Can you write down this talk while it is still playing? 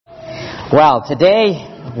Well, today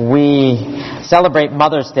we celebrate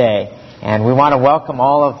Mother's Day, and we want to welcome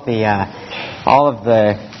all of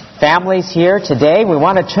the families here today. We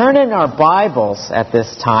want to turn in our Bibles at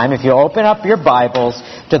this time. If you open up your Bibles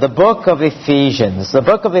to the book of Ephesians. The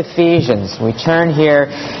book of Ephesians. We turn here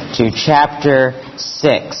to chapter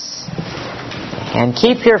 6. And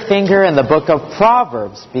keep your finger in the book of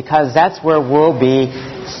Proverbs, because that's where we'll be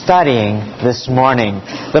studying this morning.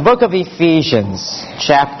 The book of Ephesians,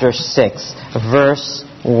 chapter 6, verse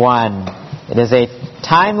 1. It is a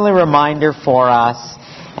timely reminder for us,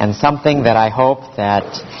 and something that I hope that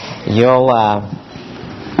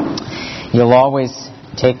you'll always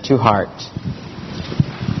take to heart.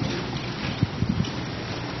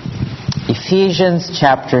 Ephesians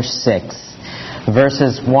chapter 6,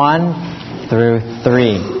 verses 1 through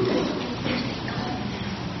 3.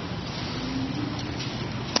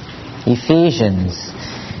 Ephesians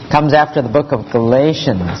comes after the book of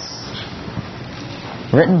Galatians,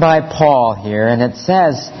 written by Paul here, and it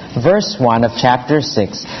says, verse 1 of chapter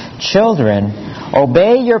 6, "Children,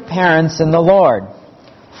 obey your parents in the Lord,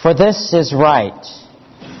 for this is right.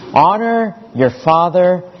 Honor your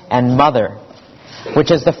father and mother,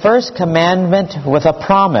 which is the first commandment with a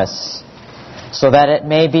promise, so that it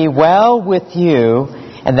may be well with you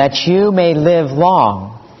and that you may live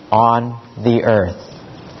long on the earth."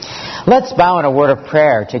 Let's bow in a word of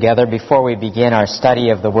prayer together before we begin our study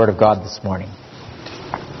of the Word of God this morning.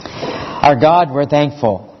 Our God, we're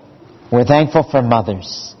thankful. We're thankful for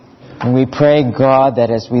mothers. And we pray, God, that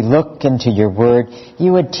as we look into your Word,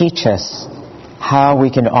 you would teach us how we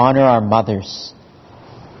can honor our mothers,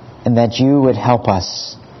 and that you would help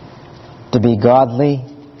us to be godly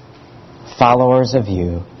followers of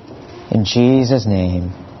you. In Jesus'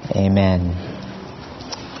 name, amen.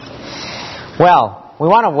 Well, we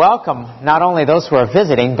want to welcome not only those who are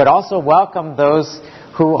visiting, but also welcome those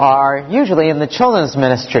who are usually in the children's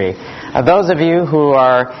ministry. Those of you who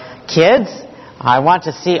are kids, I want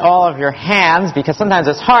to see all of your hands, because sometimes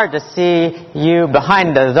it's hard to see you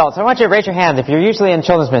behind the adults. I want you to raise your hands if you're usually in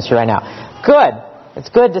children's ministry right now. Good. It's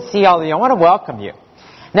good to see all of you. I want to welcome you.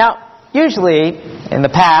 Now, usually, in the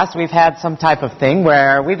past, we've had some type of thing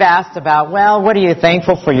where we've asked about, well, what are you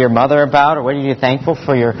thankful for your mother about, or what are you thankful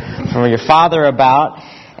for your father about?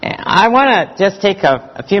 And I want to just take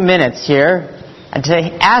a few minutes here and to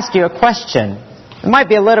ask you a question. It might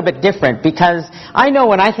be a little bit different, because I know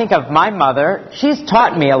when I think of my mother, she's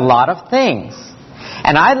taught me a lot of things.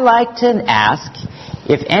 And I'd like to ask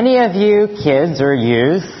if any of you kids or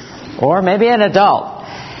youth, or maybe an adult,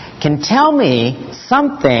 can tell me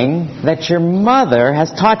something that your mother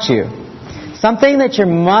has taught you. Something that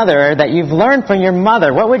you've learned from your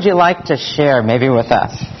mother. What would you like to share maybe with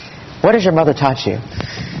us? What has your mother taught you?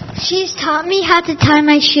 She's taught me how to tie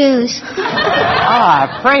my shoes.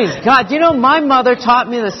 Praise God. You know, my mother taught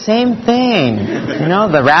me the same thing. You know,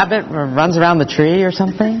 the rabbit runs around the tree or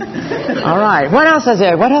something. All right. What else has he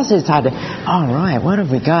taught you? All right. What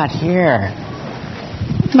have we got here?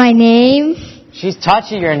 My name. She's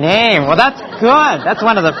taught you your name. Well, that's good. That's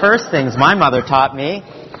one of the first things my mother taught me.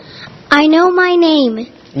 I know my name.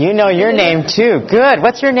 You know your name, too. Good.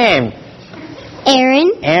 What's your name?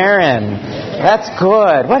 Aaron. Aaron. That's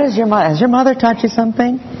good. What is your mother? Has your mother taught you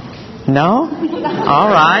something? No? All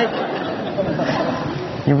right.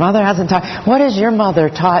 Your mother hasn't taught... What has your mother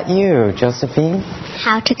taught you, Josephine?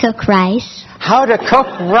 How to cook rice. How to cook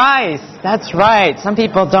rice. That's right. Some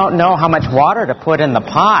people don't know how much water to put in the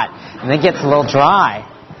pot, and it gets a little dry.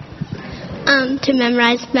 To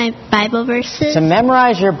memorize my Bible verses. To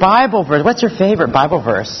memorize your Bible verse. What's your favorite Bible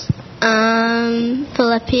verse?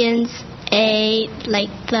 Philippians 8,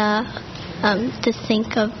 to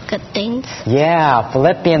think of good things. Yeah,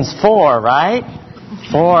 Philippians 4, right?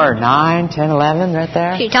 4, 9, 10, 11, right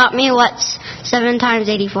there. She taught me what's 7 times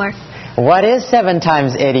 84. What is 7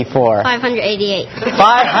 times 84? 588.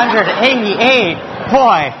 588.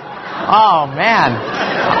 Boy. Oh, man.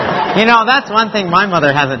 You know, that's one thing my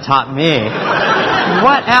mother hasn't taught me.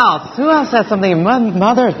 What else? Who else has something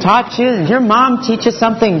mother taught you? Did your mom teach you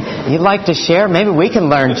something you'd like to share? Maybe we can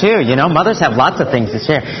learn too. You know, mothers have lots of things to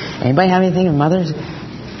share. Anybody have anything? Mothers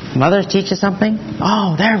teach you something?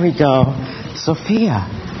 Oh, there we go. Sophia,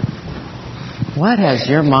 what has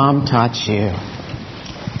your mom taught you?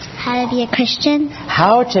 How to be a Christian.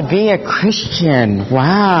 How to be a Christian.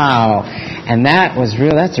 Wow. And that's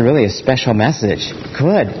really a special message.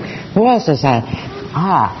 Good. Who else has that?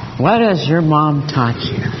 What has your mom taught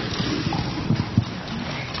you?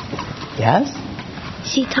 Yes?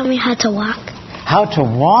 She taught me how to walk. How to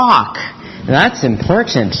walk. That's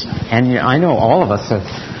important. And I know all of us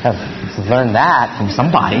have learned that from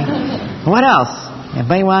somebody. What else?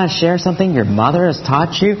 Anybody want to share something your mother has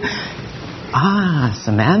taught you?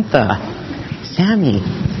 Samantha. Sammy.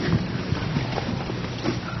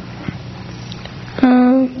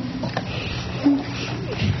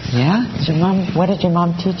 Yeah? What did your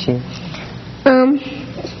mom teach you?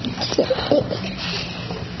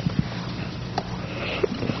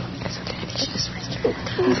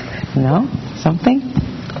 No? Something?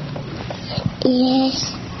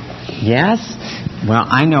 Yes. Yes? Well,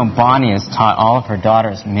 I know Bonnie has taught all of her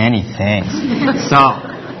daughters many things. So,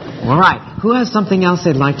 all right. Who has something else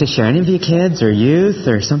they'd like to share? Any of you kids or youth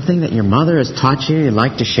or something that your mother has taught you you'd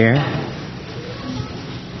like to share?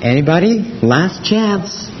 Anybody? Last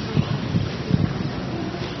chance.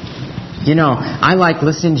 You know, I like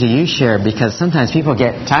listening to you share because sometimes people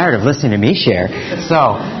get tired of listening to me share.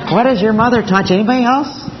 So, what has your mother taught you? Anybody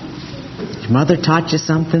else? Your mother taught you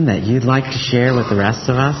something that you'd like to share with the rest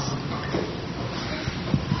of us?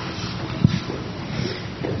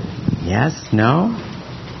 Yes? No?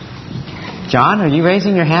 John, are you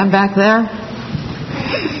raising your hand back there?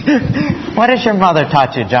 What has your mother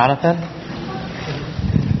taught you, Jonathan?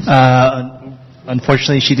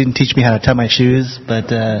 Unfortunately, she didn't teach me how to tie my shoes,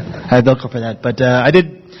 but I had Velcro for that. But I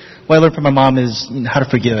did. What I learned from my mom is how to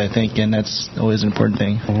forgive, I think, and that's always an important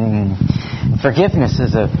thing. Forgiveness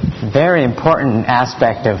is a very important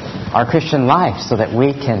aspect of our Christian life so that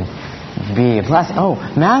we can be blessed. Oh,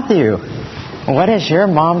 Matthew, what has your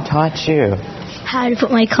mom taught you? How to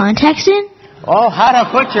put my contacts in? Oh, how to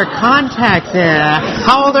put your contacts in.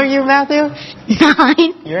 How old are you, Matthew?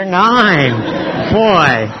 9. You're 9.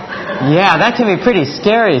 Boy. Yeah, that can be pretty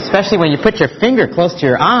scary, especially when you put your finger close to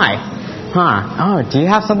your eye. Oh, do you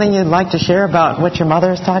have something you'd like to share about what your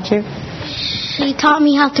mother has taught you? She taught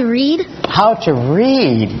me how to read. How to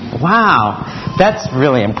read. Wow. That's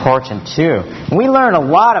really important, too. We learn a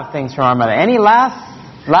lot of things from our mother. Any last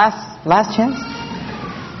chance?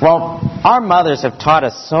 Well, our mothers have taught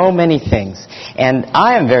us so many things. And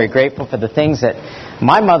I am very grateful for the things that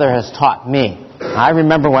my mother has taught me. I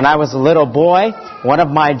remember when I was a little boy, one of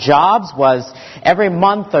my jobs was every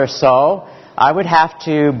month or so, I would have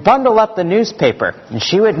to bundle up the newspaper. And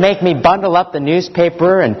she would make me bundle up the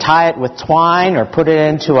newspaper and tie it with twine or put it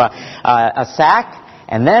into a sack.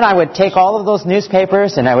 And then I would take all of those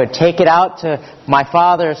newspapers and I would take it out to my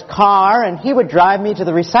father's car and he would drive me to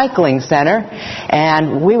the recycling center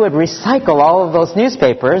and we would recycle all of those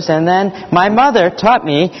newspapers. And then my mother taught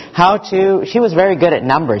me she was very good at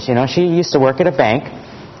numbers, you know. She used to work at a bank.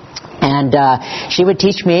 And she would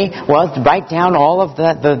teach me, to write down all of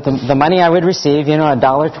the money I would receive, you know,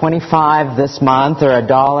 $1.25 this month or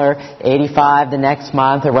 $1.85 the next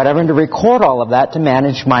month or whatever, and to record all of that to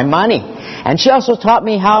manage my money. And she also taught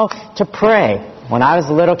me how to pray. When I was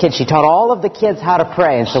a little kid, she taught all of the kids how to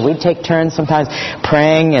pray. And so we'd take turns sometimes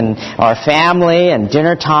praying in our family and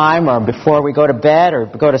dinner time or before we go to bed or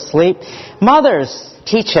go to sleep. Mothers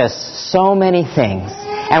teach us so many things.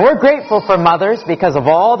 And we're grateful for mothers because of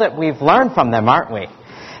all that we've learned from them, aren't we?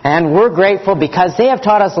 And we're grateful because they have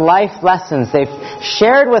taught us life lessons. They've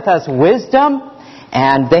shared with us wisdom,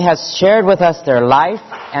 and they have shared with us their life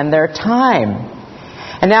and their time.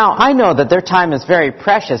 And now, I know that their time is very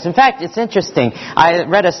precious. In fact, it's interesting. I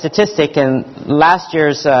read a statistic in last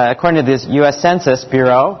year's, according to the U.S. Census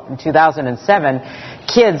Bureau, in 2007,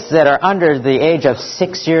 kids that are under the age of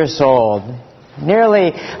 6 years old,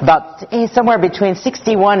 nearly about somewhere between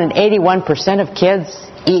 61 and 81% of kids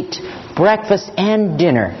eat breakfast and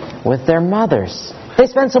dinner with their mothers. They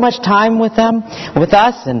spend so much time with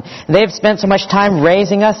us, and they've spent so much time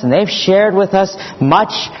raising us, and they've shared with us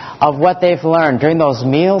much of what they've learned during those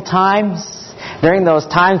meal times, during those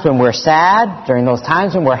times when we're sad, during those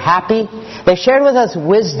times when we're happy. They've shared with us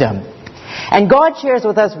wisdom. And God shares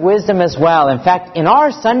with us wisdom as well. In fact, in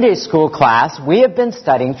our Sunday school class, we have been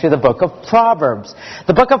studying through the book of Proverbs.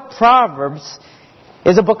 The book of Proverbs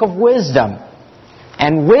is a book of wisdom.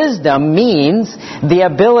 And wisdom means the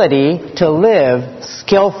ability to live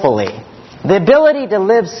skillfully. The ability to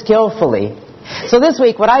live skillfully. So this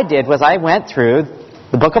week what I did was I went through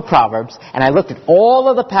the book of Proverbs and I looked at all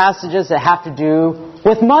of the passages that have to do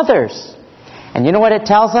with mothers. And you know what it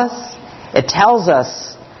tells us? It tells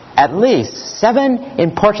us at least 7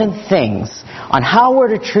 important things on how we're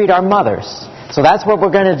to treat our mothers. So that's what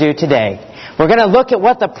we're going to do today. We're going to look at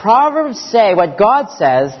what the Proverbs say, what God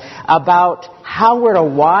says about how we're to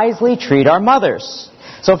wisely treat our mothers.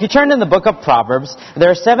 So if you turn in the book of Proverbs,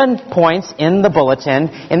 there are 7 points in the bulletin.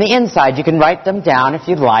 In the inside, you can write them down if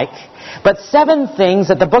you'd like. But 7 things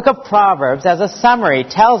that the book of Proverbs, as a summary,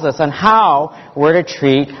 tells us on how we're to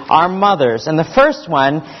treat our mothers. And the first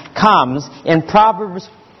one comes in Proverbs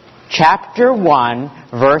chapter 1,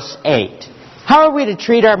 verse 8. How are we to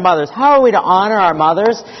treat our mothers? How are we to honor our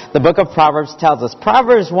mothers? The book of Proverbs tells us.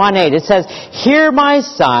 Proverbs 1:8, it says, "Hear, my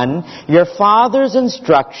son, your father's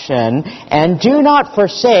instruction, and do not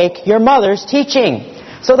forsake your mother's teaching."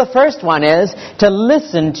 So the first one is to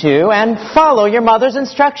listen to and follow your mother's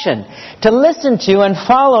instruction. To listen to and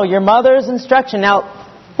follow your mother's instruction. Now,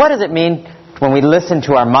 what does it mean when we listen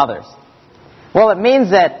to our mothers? Well, it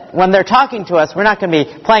means that when they're talking to us, we're not going to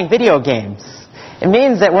be playing video games. It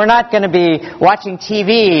means that we're not going to be watching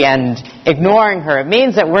TV and ignoring her. It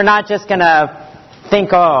means that we're not just going to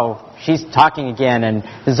think, oh, she's talking again, and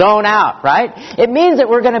zone out, right? It means that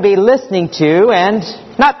we're going to be listening to and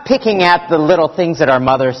not picking at the little things that our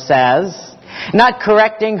mother says, not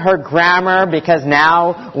correcting her grammar because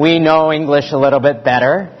now we know English a little bit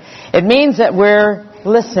better. It means that we're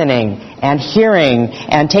listening and hearing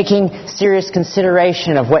and taking serious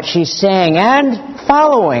consideration of what she's saying and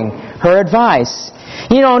following her advice.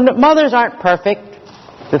 You know, mothers aren't perfect.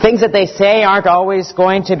 The things that they say aren't always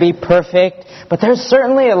going to be perfect. But there's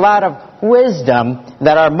certainly a lot of wisdom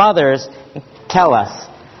that our mothers tell us.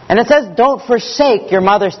 And it says, don't forsake your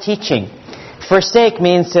mother's teaching. Forsake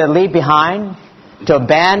means to leave behind, to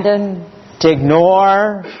abandon, to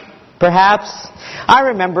ignore, perhaps. I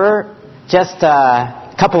remember just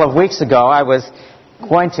a couple of weeks ago, I was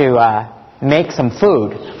going to make some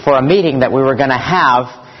food for a meeting that we were going to have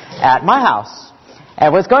at my house.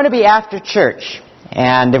 It was going to be after church.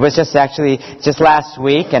 And it was just last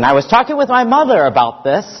week. And I was talking with my mother about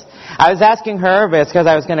this. I was asking her, but it's because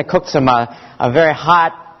I was going to cook some a very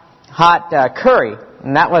hot curry.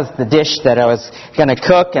 And that was the dish that I was going to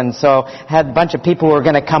cook. And so I had a bunch of people who were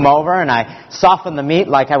going to come over. And I softened the meat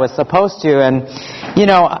like I was supposed to. And, you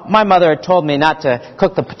know, my mother had told me not to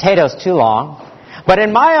cook the potatoes too long. But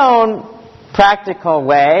in my own practical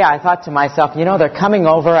way, I thought to myself, you know, they're coming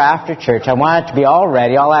over after church. I want it to be all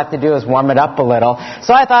ready. All I have to do is warm it up a little.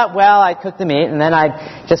 So I thought, well, I'd cook the meat and then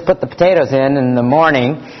I'd just put the potatoes in the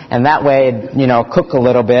morning, and that way it'd, you know, cook a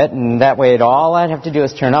little bit, and that way all I'd have to do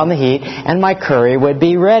is turn on the heat and my curry would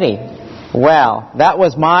be ready. Well, that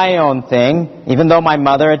was my own thing, even though my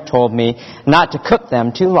mother had told me not to cook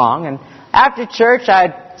them too long. And after church,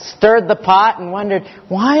 I'd stirred the pot and wondered,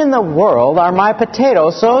 why in the world are my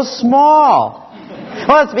potatoes so small?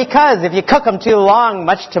 Well, it's because if you cook them too long,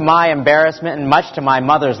 much to my embarrassment and much to my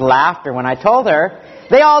mother's laughter when I told her,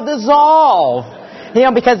 they all dissolve. You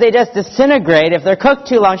know, because they just disintegrate if they're cooked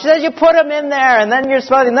too long. She says, you put them in there and then you're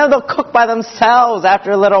supposed to, and then they'll cook by themselves after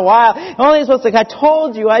a little while. Only you're supposed to, I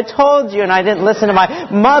told you, and I didn't listen to my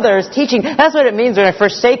mother's teaching. That's what it means when I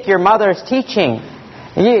forsake your mother's teaching.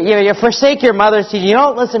 You forsake your mother's teaching. You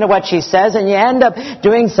don't listen to what she says, and you end up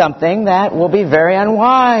doing something that will be very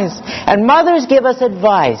unwise. And mothers give us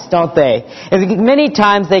advice, don't they? And many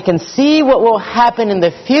times they can see what will happen in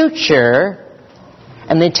the future,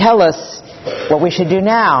 and they tell us what we should do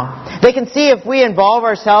now. They can see if we involve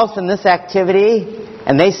ourselves in this activity,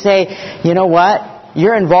 and they say, you know what?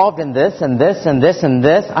 You're involved in this and this and this and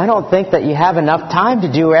this. I don't think that you have enough time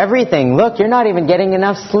to do everything. Look, you're not even getting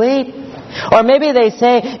enough sleep. Or maybe they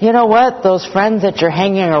say, you know what, those friends that you're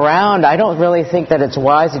hanging around, I don't really think that it's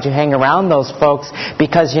wise that you hang around those folks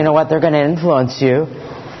because, you know what, they're going to influence you.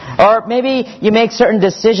 Or maybe you make certain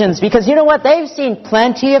decisions because, you know what, they've seen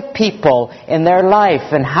plenty of people in their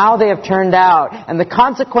life and how they have turned out and the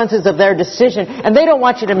consequences of their decision, and they don't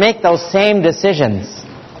want you to make those same decisions.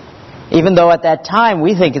 Even though at that time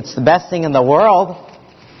we think it's the best thing in the world.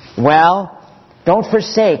 Well, don't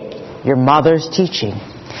forsake your mother's teaching.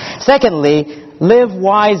 Secondly, live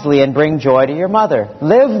wisely and bring joy to your mother.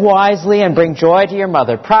 Live wisely and bring joy to your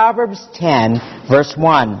mother. Proverbs 10, verse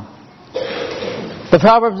 1. The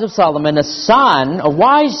Proverbs of Solomon, a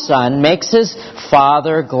wise son, makes his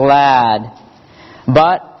father glad,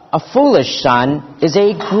 but a foolish son is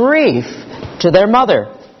a grief to their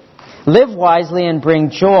mother. Live wisely and bring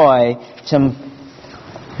joy to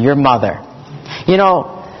your mother. You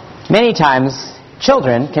know, many times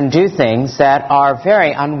children can do things that are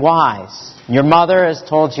very unwise. Your mother has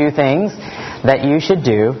told you things that you should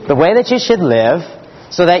do, the way that you should live,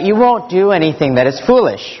 so that you won't do anything that is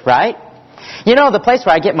foolish, right? You know, the place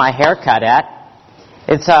where I get my hair cut at,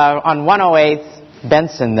 it's on 108th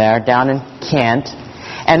Benson there, down in Kent,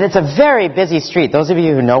 and it's a very busy street. Those of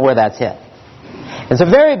you who know where that's it. It's a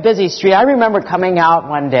very busy street. I remember coming out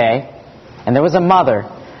one day, and there was a mother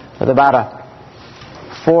with about a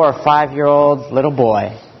 4 or 5 year old little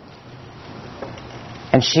boy.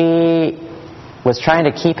 And she was trying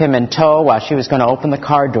to keep him in tow while she was going to open the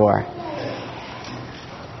car door.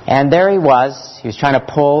 And there he was. He was trying to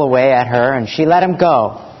pull away at her, and she let him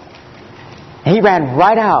go. And he ran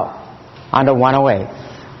right out onto 108.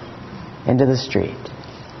 into the street.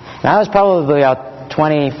 And I was probably about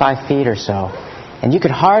 25 feet or so, and you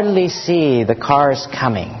could hardly see the cars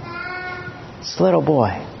coming. This little boy.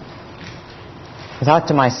 I thought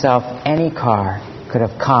to myself, any car could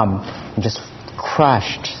have come and just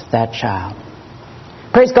crushed that child.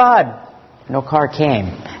 Praise God! No car came.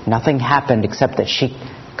 Nothing happened except that she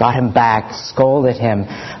got him back, scolded him.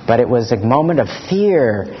 But it was a moment of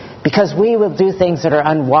fear, because we will do things that are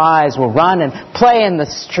unwise. We'll run and play in the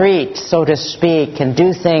street, so to speak, and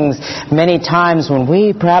do things many times when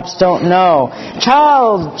we perhaps don't know.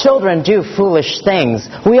 Children do foolish things.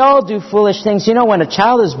 We all do foolish things. You know, when a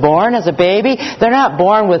child is born as a baby, they're not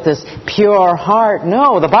born with this pure heart.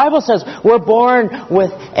 No, the Bible says we're born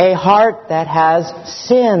with a heart that has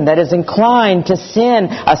sin, that is inclined to sin,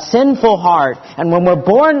 a sinful heart. And when we're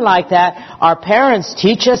born like that, our parents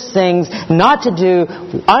teach us things not to do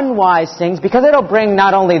unwise things, because it'll bring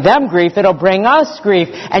not only them grief, it'll bring us grief.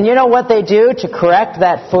 And you know what they do to correct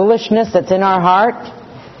that foolishness that's in our heart?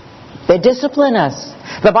 They discipline us.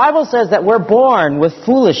 The Bible says that we're born with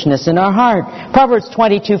foolishness in our heart. Proverbs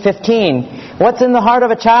 22:15. What's in the heart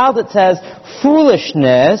of a child? It says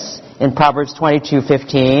foolishness in Proverbs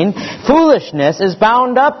 22:15. Foolishness is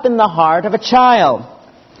bound up in the heart of a child.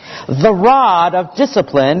 The rod of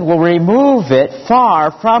discipline will remove it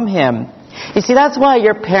far from him. You see, that's why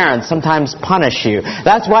your parents sometimes punish you.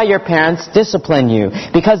 That's why your parents discipline you,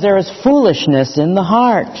 because there is foolishness in the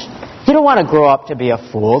heart. You don't want to grow up to be a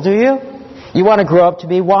fool, do you? You want to grow up to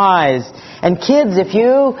be wise. And kids, if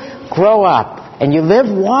you grow up and you live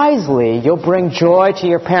wisely, you'll bring joy to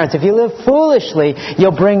your parents. If you live foolishly,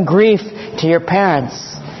 you'll bring grief to your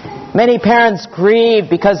parents. Many parents grieve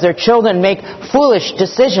because their children make foolish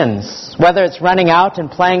decisions, whether it's running out and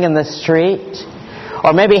playing in the street,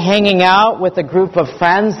 or maybe hanging out with a group of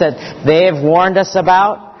friends that they have warned us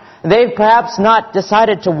about. They've perhaps not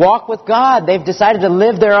decided to walk with God. They've decided to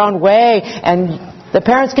live their own way, and the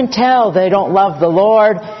parents can tell they don't love the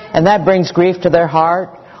Lord, and that brings grief to their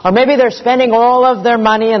heart. Or maybe they're spending all of their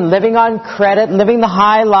money and living on credit, living the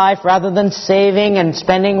high life rather than saving and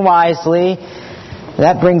spending wisely.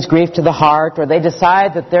 That brings grief to the heart. Or they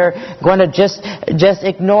decide that they're going to just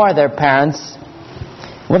ignore their parents.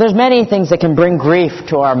 Well, there's many things that can bring grief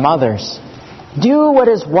to our mothers. Do what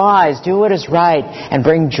is wise, do what is right, and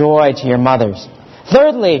bring joy to your mothers.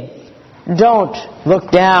 Thirdly, don't look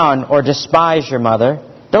down or despise your mother.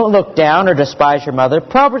 Don't look down or despise your mother.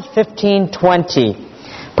 Proverbs 15:20.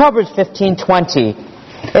 Proverbs 15:20.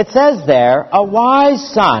 It says there, a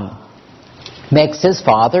wise son makes his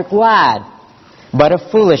father glad, but a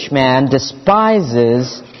foolish man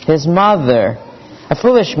despises his mother. A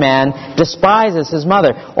foolish man despises his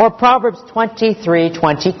mother. Or Proverbs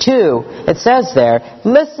 23:22. It says there,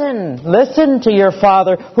 listen to your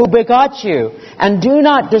father who begot you, and do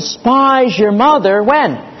not despise your mother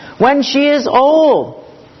when? When she is old.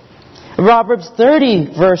 Proverbs 30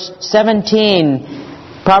 verse 17.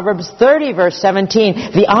 Proverbs 30 verse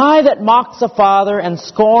 17. The eye that mocks a father and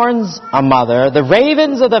scorns a mother, the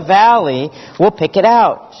ravens of the valley will pick it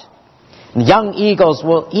out. And young eagles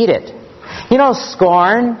will eat it. You know,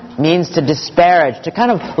 scorn means to disparage, to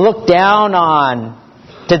kind of look down on,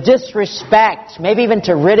 to disrespect, maybe even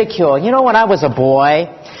to ridicule. You know, when I was a boy,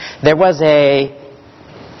 there was a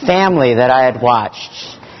family that I had watched.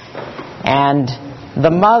 And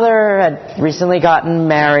the mother had recently gotten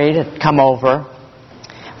married, had come over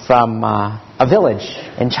from a village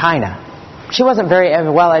in China. She wasn't very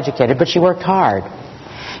well educated, but she worked hard.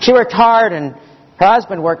 She worked hard, and her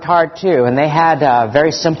husband worked hard too, and they had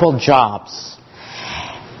very simple jobs.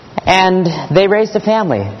 And they raised a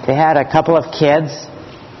family. They had a couple of kids,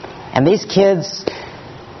 and these kids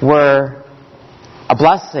were a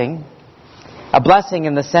blessing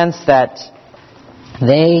in the sense that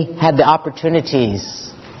they had the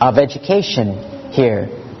opportunities of education here,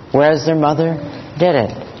 whereas their mother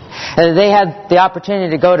didn't. They had the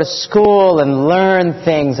opportunity to go to school and learn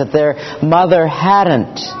things that their mother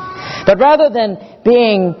hadn't. But rather than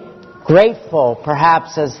being grateful,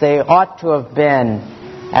 perhaps, as they ought to have been,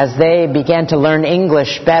 as they began to learn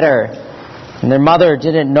English better, and their mother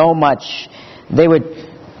didn't know much, they would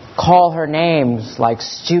call her names like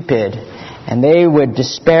stupid, and they would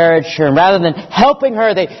disparage her. And rather than helping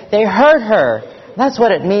her, they hurt her That's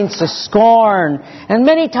what it means to scorn. And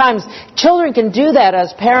many times children can do that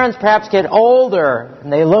as parents perhaps get older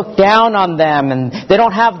and they look down on them and they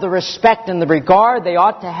don't have the respect and the regard they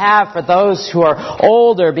ought to have for those who are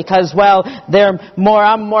older because, well,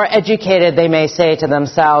 I'm more educated, they may say to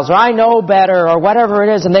themselves, or I know better, or whatever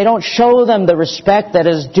it is, and they don't show them the respect that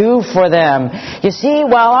is due for them. You see,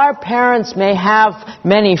 while our parents may have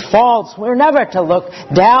many faults, we're never to look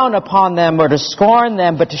down upon them or to scorn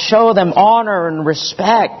them, but to show them honor and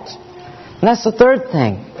respect. And that's the third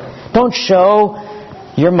thing. Don't show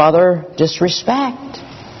your mother disrespect,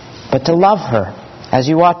 but to love her as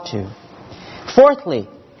you ought to. Fourthly,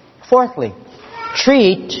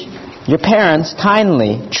 treat your parents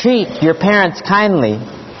kindly. Treat your parents kindly.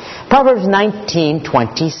 Proverbs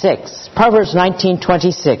 19:26. Proverbs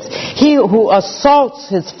 19:26. He who assaults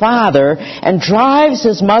his father and drives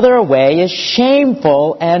his mother away is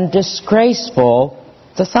shameful and disgraceful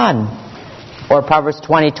to son. Or Proverbs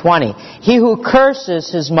 20:20. He who curses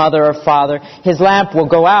his mother or father, his lamp will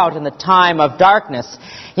go out in the time of darkness.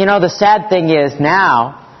 You know, the sad thing is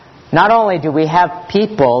now, not only do we have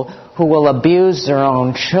people who will abuse their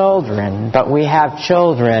own children, but we have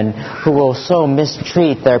children who will so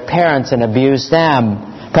mistreat their parents and abuse them.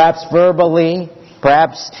 Perhaps verbally,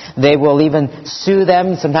 perhaps they will even sue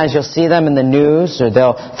them. Sometimes you'll see them in the news, or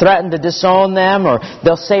they'll threaten to disown them, or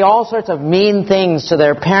they'll say all sorts of mean things to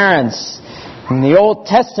their parents. In the Old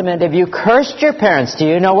Testament, if you cursed your parents, do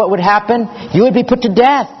you know what would happen? You would be put to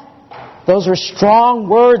death. Those were strong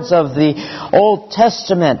words of the Old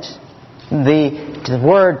Testament. The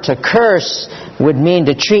word to curse would mean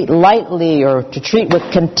to treat lightly or to treat with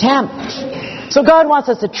contempt. So God wants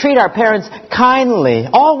us to treat our parents kindly,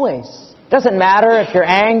 always. Doesn't matter if you're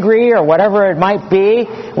angry or whatever it might be,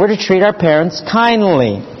 we're to treat our parents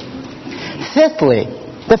kindly. Fifthly,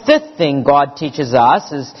 the fifth thing God teaches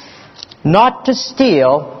us is not to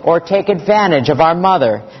steal or take advantage of our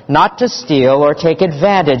mother. Not to steal or take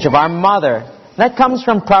advantage of our mother. That comes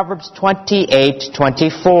from Proverbs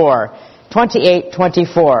 28:24.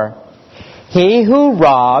 28:24. He who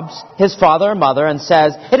robs his father or mother and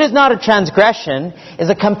says, "It is not a transgression," is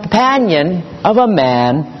a companion of a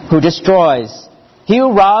man who destroys. He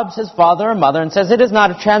who robs his father or mother and says, "It is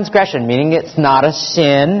not a transgression," meaning it's not a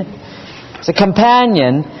sin, it's a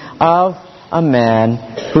companion of a man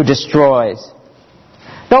who destroys.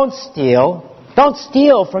 Don't steal. Don't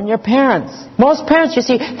steal from your parents. Most parents, you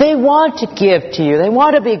see, they want to give to you. They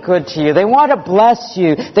want to be good to you. They want to bless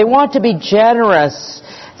you. They want to be generous.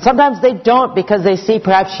 Sometimes they don't because they see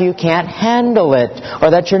perhaps you can't handle it,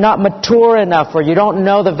 or that you're not mature enough, or you don't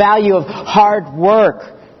know the value of hard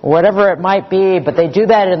work, whatever it might be. But they do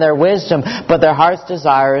that in their wisdom. But their heart's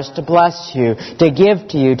desire is to bless you, to give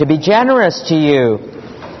to you, to be generous to you.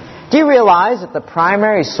 Do you realize that the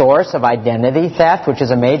primary source of identity theft, which is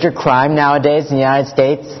a major crime nowadays in the United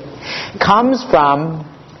States, comes from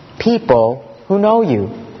people who know you,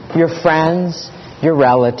 your friends, your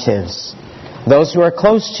relatives, those who are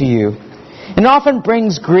close to you? It often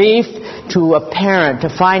brings grief to a parent to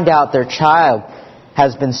find out their child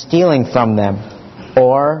has been stealing from them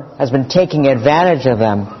or has been taking advantage of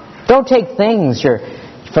them. Don't take things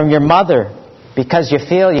from your mother because you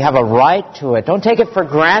feel you have a right to it. Don't take it for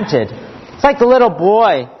granted. It's like the little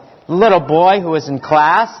boy who was in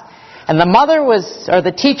class, and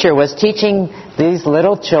the teacher was teaching these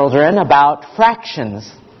little children about fractions.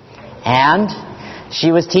 And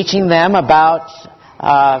she was teaching them about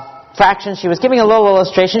fractions. She was giving a little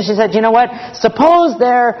illustration. She said, "You know what? Suppose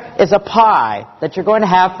there is a pie that you're going to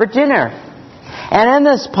have for dinner. And in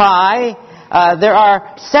this pie, there are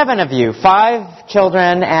 7 of you, 5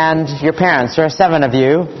 children and your parents. There are 7 of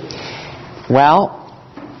you. Well,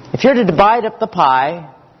 if you're to divide up the pie,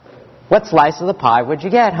 what slice of the pie would you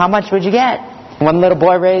get? How much would you get?" One little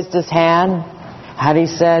boy raised his hand and he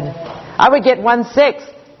said, "I would get 1/6.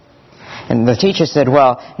 And the teacher said,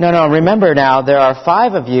 "Well, no, remember now, there are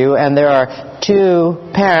 5 of you and there are 2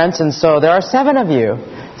 parents, and so there are 7 of you.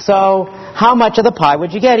 So how much of the pie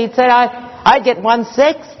would you get?" He said, I'd get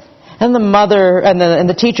 1/6. And the mother and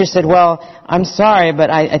the teacher said, "Well, I'm sorry, but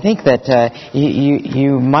I think that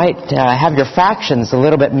you might have your fractions a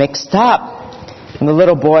little bit mixed up." And the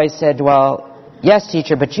little boy said, "Well, yes,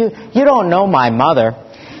 teacher, but you don't know my mother.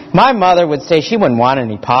 My mother would say she wouldn't want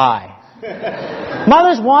any pie."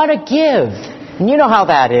 Mothers want to give. And you know how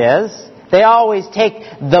that is. They always take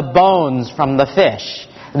the bones from the fish.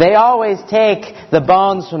 They always take the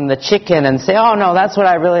bones from the chicken and say, "Oh no, that's what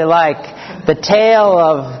I really like. The tail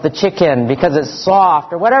of the chicken because it's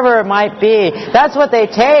soft," or whatever it might be. That's what they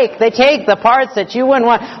take. They take the parts that you wouldn't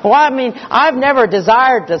want. Well, I mean, I've never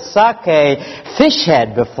desired to suck a fish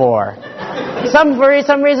head before. For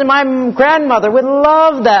some reason, my grandmother would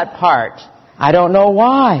love that part. I don't know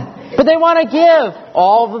why. But they want to give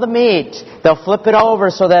all of the meat. They'll flip it over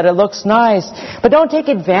so that it looks nice. But don't take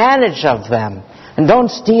advantage of them. And don't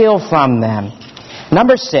steal from them.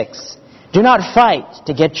 Number 6, do not fight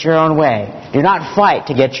to get your own way. Do not fight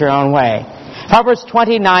to get your own way. Proverbs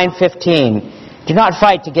 29:15. Do not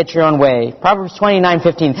fight to get your own way. Proverbs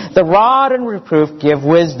 29:15. The rod and reproof give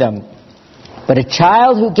wisdom, but a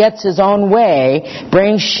child who gets his own way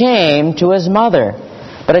brings shame to his mother.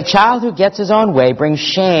 But a child who gets his own way brings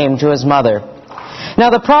shame to his mother. Now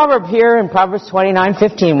the proverb here in Proverbs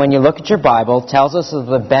 29:15, when you look at your Bible, tells us of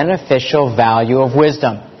the beneficial value of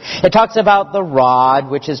wisdom. It talks about the rod,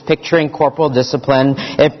 which is picturing corporal discipline.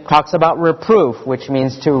 It talks about reproof, which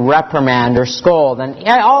means to reprimand or scold. And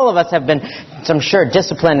all of us have been, I'm sure,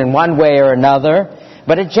 disciplined in one way or another.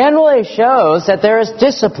 But it generally shows that there is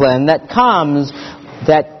discipline that comes,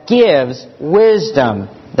 that gives wisdom.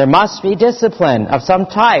 There must be discipline of some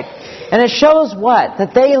type. And it shows what?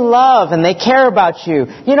 That they love and they care about you.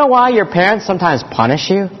 You know why your parents sometimes punish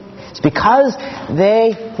you? It's because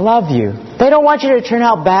they love you. They don't want you to turn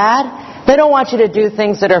out bad. They don't want you to do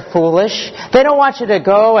things that are foolish. They don't want you to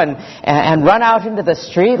go and run out into the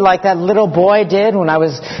street like that little boy did when I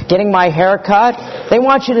was getting my hair cut. They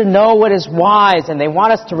want you to know what is wise, and they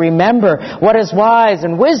want us to remember what is wise.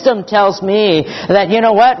 And wisdom tells me that, you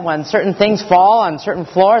know what, when certain things fall on certain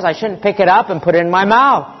floors, I shouldn't pick it up and put it in my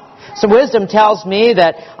mouth. So wisdom tells me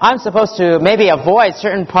that I'm supposed to maybe avoid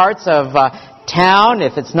certain parts of town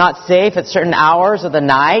if it's not safe at certain hours of the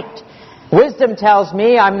night. Wisdom tells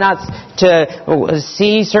me I'm not to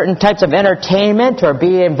see certain types of entertainment or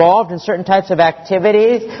be involved in certain types of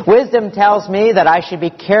activities. Wisdom tells me that I should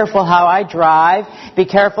be careful how I drive, be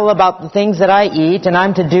careful about the things that I eat, and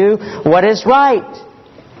I'm to do what is right.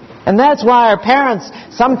 And that's why our parents,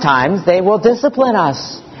 sometimes they will discipline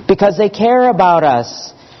us because they care about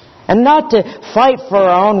us. And not to fight for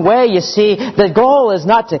our own way. You see, the goal is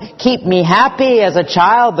not to keep me happy as a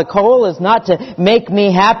child. The goal is not to make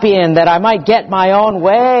me happy and that I might get my own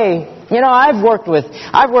way. You know, I've worked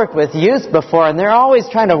with youth before, and they're always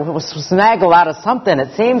trying to snaggle out of something,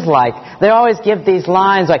 it seems like. They always give these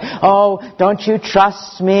lines like, oh, don't you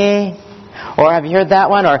trust me? Or have you heard that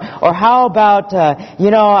one? Or how about,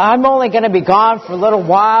 I'm only going to be gone for a little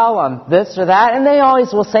while on this or that. And they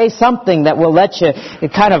always will say something that will let you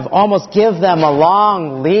kind of almost give them a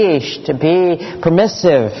long leash to be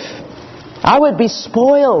permissive. I would be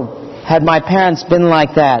spoiled had my parents been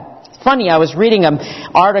like that. It's funny, I was reading an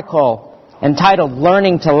article entitled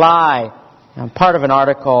Learning to Lie. Part of an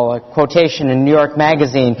article, a quotation in New York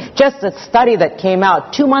Magazine. Just a study that came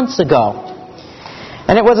out 2 months ago.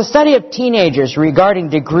 And it was a study of teenagers regarding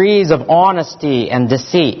degrees of honesty and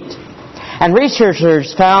deceit. And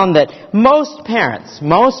researchers found that most parents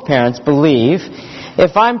believe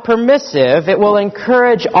if I'm permissive, it will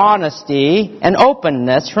encourage honesty and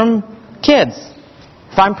openness from kids.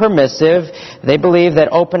 If I'm permissive, they believe that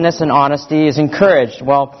openness and honesty is encouraged.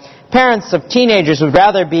 Well, parents of teenagers would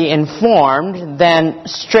rather be informed than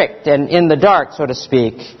strict and in the dark, so to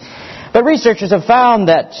speak. But researchers have found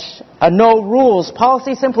that a no rules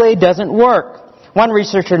policy simply doesn't work. One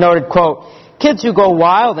researcher noted, quote, kids who go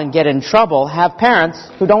wild and get in trouble have parents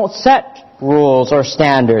who don't set rules or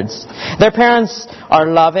standards. Their parents are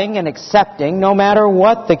loving and accepting no matter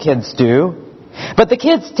what the kids do. But the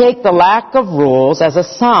kids take the lack of rules as a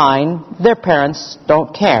sign their parents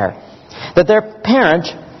don't care. That their parent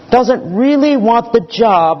doesn't really want the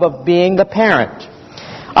job of being the parent.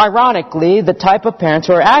 Ironically, the type of parents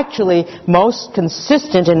who are actually most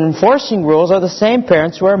consistent in enforcing rules are the same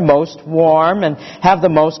parents who are most warm and have the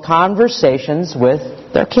most conversations with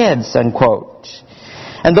their kids, unquote.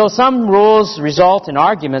 And though some rules result in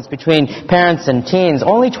arguments between parents and teens,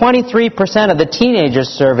 only 23% of the teenagers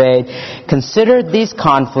surveyed considered these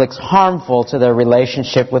conflicts harmful to their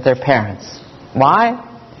relationship with their parents. Why?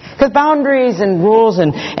 Because boundaries and rules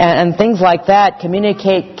and things like that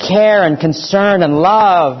communicate care and concern and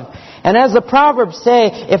love. And as the Proverbs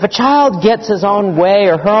say, if a child gets his own way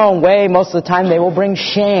or her own way, most of the time they will bring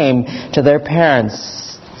shame to their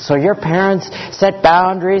parents. So your parents set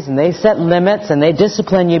boundaries and they set limits and they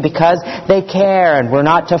discipline you because they care, and we're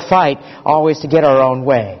not to fight always to get our own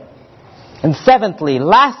way. And seventhly,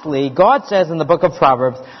 lastly, God says in the book of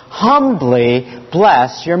Proverbs, humbly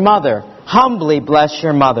bless your mother. Humbly bless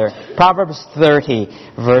your mother. Proverbs 30,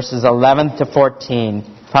 verses 11 to 14.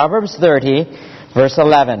 Proverbs 30, verse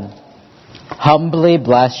 11. Humbly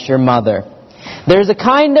bless your mother. There is a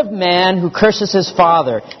kind of man who curses his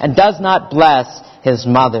father and does not bless his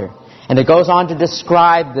mother. And it goes on to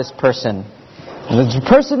describe this person. The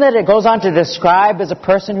person that it goes on to describe is a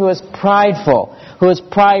person who is prideful.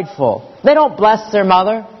 They don't bless their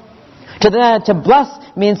mother. To bless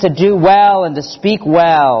means to do well and to speak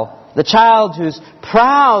well. The child who's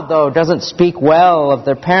proud, though, doesn't speak well of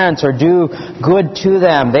their parents or do good to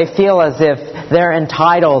them. They feel as if they're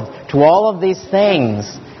entitled to all of these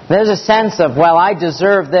things. There's a sense of, well, I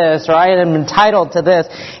deserve this, or I am entitled to this.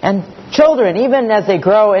 And children, even as they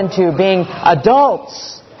grow into being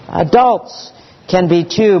adults can be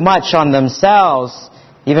too much on themselves,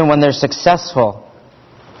 even when they're successful.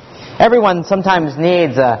 Everyone sometimes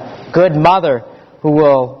needs a good mother who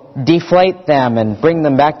will deflate them and bring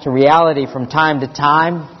them back to reality from time to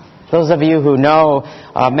time. Those of you who know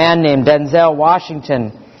a man named Denzel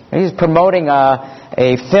Washington, he's promoting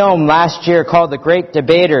a film last year called The Great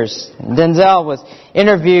Debaters. Denzel was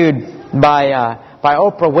interviewed by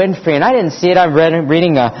Oprah Winfrey, and I didn't see it. I'm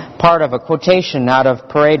reading a part of a quotation out of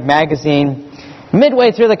Parade magazine.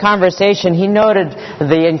 Midway through the conversation, he noted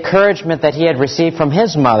the encouragement that he had received from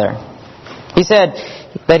his mother. He said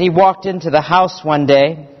that he walked into the house one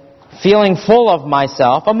day, feeling full of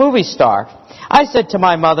myself, a movie star. I said to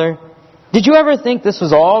my mother, "Did you ever think this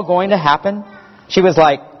was all going to happen?" She was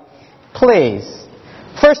like, "Please,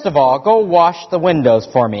 first of all, go wash the windows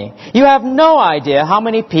for me. You have no idea how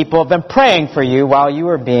many people have been praying for you while you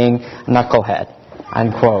were being knucklehead."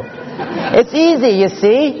 Unquote. It's easy, you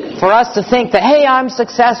see, for us to think that, hey, I'm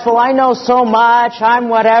successful, I know so much, I'm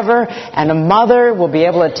whatever, and a mother will be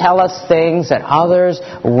able to tell us things that others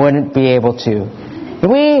wouldn't be able to.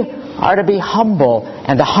 We are to be humble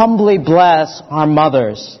and to humbly bless our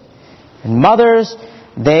mothers. And mothers,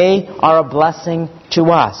 they are a blessing to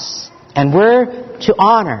us. And we're to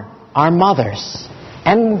honor our mothers.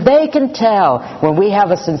 And they can tell when we have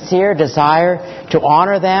a sincere desire to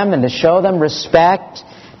honor them and to show them respect,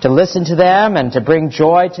 to listen to them and to bring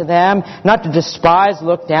joy to them, not to despise,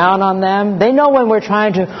 look down on them. They know when we're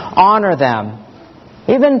trying to honor them.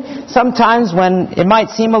 Even sometimes when it might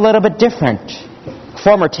seem a little bit different.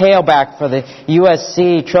 Former tailback for the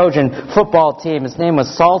USC Trojan football team, his name was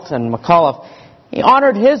Sultan McAuliffe. He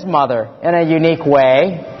honored his mother in a unique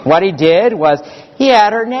way. What he did was he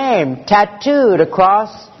had her name tattooed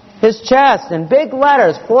across his chest in big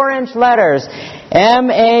letters, 4-inch letters,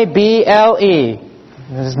 M-A-B-L-E.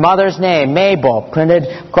 His mother's name, Mabel, printed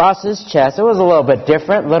across his chest. It was a little bit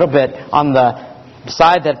different, a little bit on the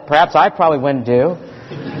side that perhaps I probably wouldn't do.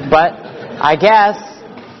 But I guess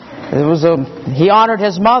he honored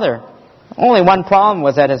his mother. Only one problem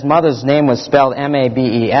was that his mother's name was spelled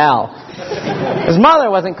M-A-B-E-L. His mother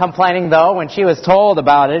wasn't complaining, though, when she was told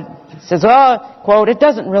about it. She says, quote, "It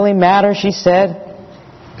doesn't really matter," she said.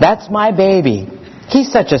 "That's my baby.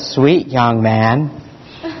 He's such a sweet young man,"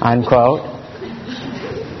 unquote.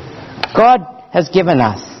 God has given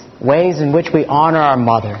us ways in which we honor our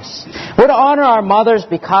mothers. We're to honor our mothers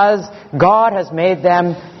because God has made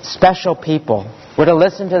them special people. We're to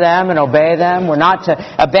listen to them and obey them. We're not to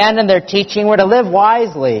abandon their teaching. We're to live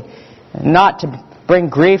wisely, not to bring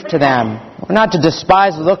grief to them. We're not to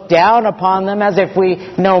despise, look down upon them as if we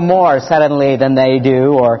know more suddenly than they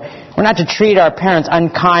do. Or we're not to treat our parents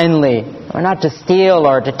unkindly. We're not to steal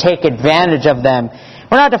or to take advantage of them.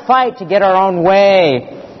 We're not to fight to get our own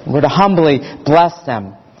way. We're to humbly bless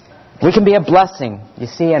them. We can be a blessing, you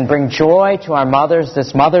see, and bring joy to our mothers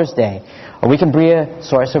this Mother's Day. Or we can be a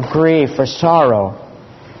source of grief or sorrow.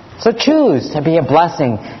 So choose to be a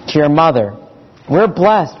blessing to your mother. We're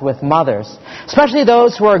blessed with mothers, especially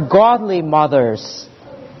those who are godly mothers.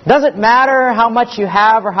 Doesn't matter how much you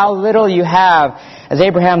have or how little you have. As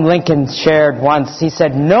Abraham Lincoln shared once, he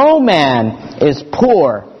said, "No man is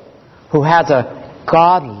poor who has a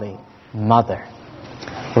godly mother."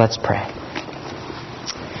 Let's pray.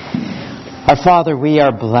 Our Father, we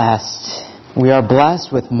are blessed. We are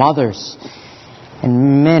blessed with mothers.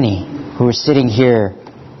 And many who are sitting here,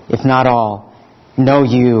 if not all, know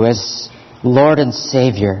you as Lord and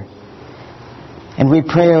Savior. And we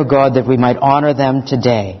pray, O God, that we might honor them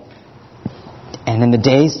today and in the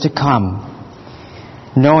days to come,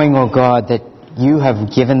 knowing, O God, that you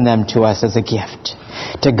have given them to us as a gift,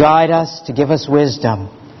 to guide us, to give us wisdom,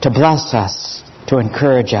 to bless us, to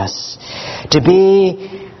encourage us, to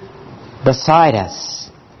be beside us,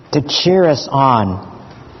 to cheer us on,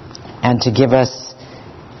 and to give us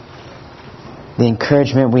the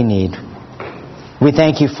encouragement we need. We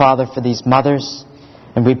thank you, Father, for these mothers,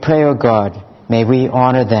 and we pray, O God, may we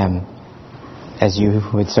honor them as you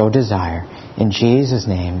would so desire. In Jesus'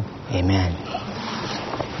 name, amen.